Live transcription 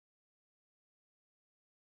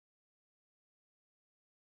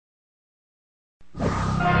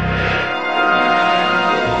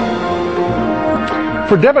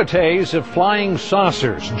For devotees of flying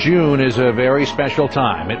saucers, June is a very special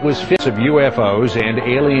time. It was fits of UFOs and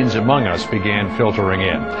aliens among us began filtering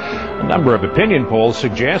in. A number of opinion polls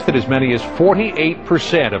suggest that as many as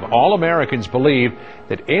 48% of all Americans believe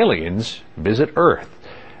that aliens visit Earth.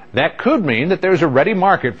 That could mean that there's a ready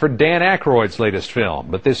market for Dan Akroyd's latest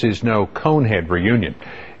film, but this is no Conehead reunion.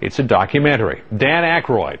 It's a documentary, Dan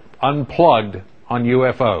Akroyd, Unplugged on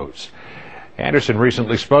UFOs. Anderson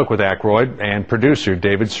recently spoke with Akroyd and producer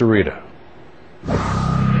David Cerrito.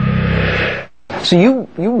 So you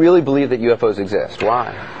really believe that UFOs exist?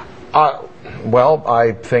 Why? Well,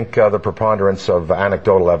 I think the preponderance of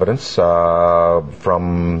anecdotal evidence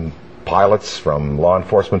from pilots, from law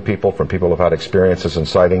enforcement people, from people who've had experiences and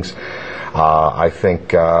sightings. I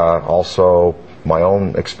think also my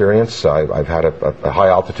own experience. I've had a high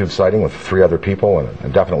altitude sighting with 3 other people, and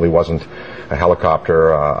it definitely wasn't a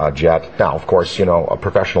helicopter, a jet. Now, of course, you know, a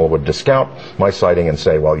professional would discount my sighting and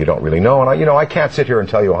say, well, you don't really know. And I can't sit here and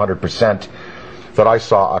tell you 100% that I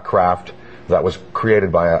saw a craft that was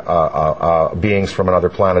created by beings from another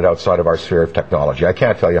planet outside of our sphere of technology. I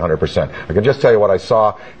can't tell you 100%. I can just tell you what I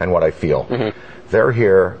saw and what I feel. Mm-hmm. They're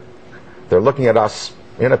here. They're looking at us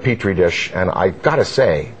in a petri dish, and I've got to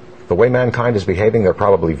say, the way mankind is behaving, they're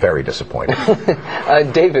probably very disappointed.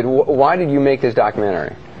 David, why did you make this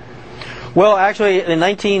documentary? Well, actually, in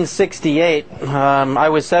 1968, I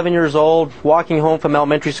was 7 years old, walking home from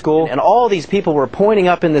elementary school, and all these people were pointing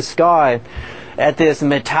up in the sky at this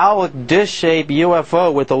metallic dish-shaped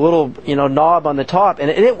UFO with a little, knob on the top, and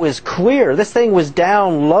it was clear. This thing was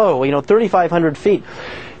down low, 3,500 feet.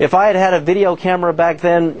 If I had had a video camera back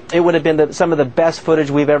then, it would have been some of the best footage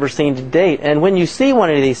we've ever seen to date. And when you see one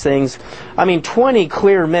of these things, 20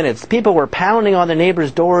 clear minutes, people were pounding on the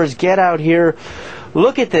neighbors' doors, get out here,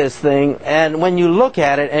 look at this thing. And when you look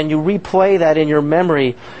at it and you replay that in your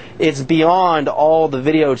memory, it's beyond all the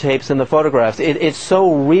videotapes and the photographs. It's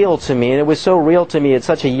so real to me, and it was so real to me at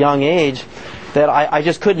such a young age that I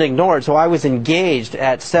just couldn't ignore it. So I was engaged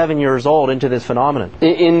at 7 years old into this phenomenon.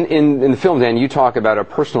 In the film, Dan, you talk about a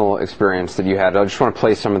personal experience that you had. I just want to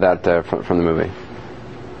play some of that from the movie.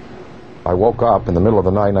 I woke up in the middle of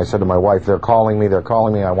the night and I said to my wife, they're calling me,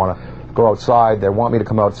 I want to go outside, they want me to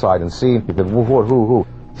come outside and see. He said, who?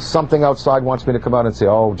 Something outside wants me to come out and say,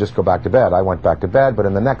 oh, just go back to bed. I went back to bed, but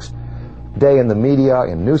in the next day in the media,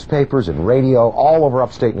 in newspapers, in radio, all over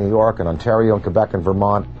upstate New York and Ontario and Quebec and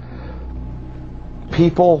Vermont,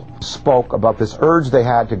 people spoke about this urge they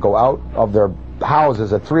had to go out of their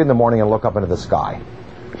houses at 3 in the morning and look up into the sky.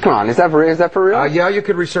 Come on, is that for real? Yeah, you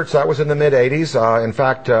could research that. It was in the mid-'80s. In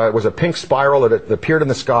fact, it was a pink spiral that appeared in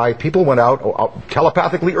the sky. People went out,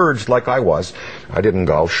 telepathically urged like I was. I didn't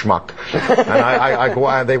go, schmuck.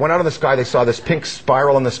 And they went out in the sky, they saw this pink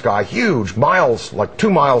spiral in the sky, huge, miles, like 2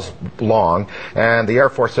 miles long, and the Air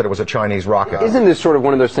Force said it was a Chinese rocket. Isn't this sort of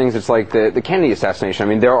one of those things, it's like the Kennedy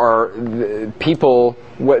assassination? There are people,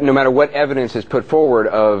 no matter what evidence is put forward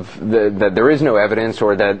that there is no evidence,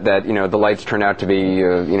 or that the lights turn out to be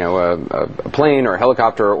a plane or a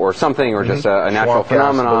helicopter or something, or just a natural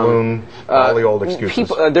phenomenon. Balloon, all the old excuses.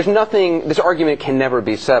 There's nothing. This argument can never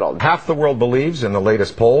be settled. Half the world believes in the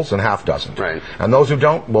latest polls, and half doesn't. Right. And those who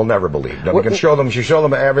don't will never believe. You can show them. You show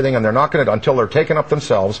them everything, and they're not going to until they're taken up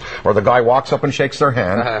themselves, or the guy walks up and shakes their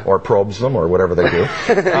hand, or probes them, or whatever they do.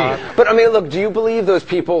 But look. Do you believe those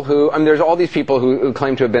people who? There's all these people who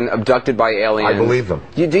claim to have been abducted by aliens. I believe them.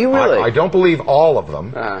 Do you really? I don't believe all of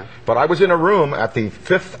them, but I was in a room at the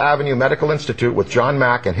 5th Avenue Medical Institute with John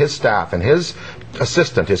Mack and his staff, and his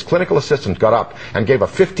assistant, his clinical assistant, got up and gave a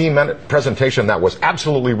 15-minute presentation that was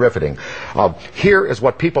absolutely riveting. Here is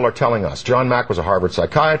what people are telling us. John Mack was a Harvard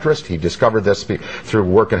psychiatrist. He discovered this through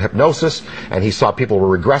work in hypnosis, and he saw people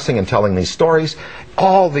were regressing and telling these stories.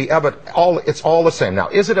 It's all the same. Now,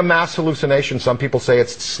 is it a mass hallucination? Some people say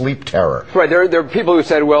it's sleep terror. Right. There are people who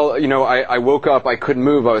said, well, I woke up, I couldn't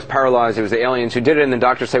move, I was paralyzed, it was the aliens who did it, and the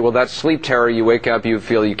doctors say, well, that's sleep terror. You wake up, you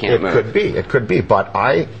feel you can't move. It could be, but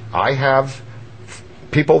I have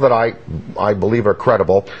people that I believe are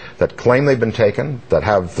credible, that claim they've been taken, that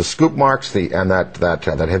have the scoop marks, and that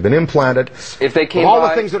have been implanted. If they came all by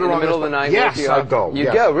the things that in are the middle of the night, yes, I'd go.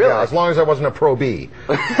 You'd go, really? Yeah, as long as I wasn't a Pro B,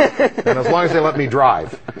 and as long as they let me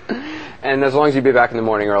drive. And as long as you'd be back in the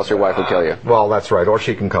morning, or else your wife would kill you. Well, that's right, or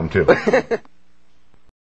she can come too.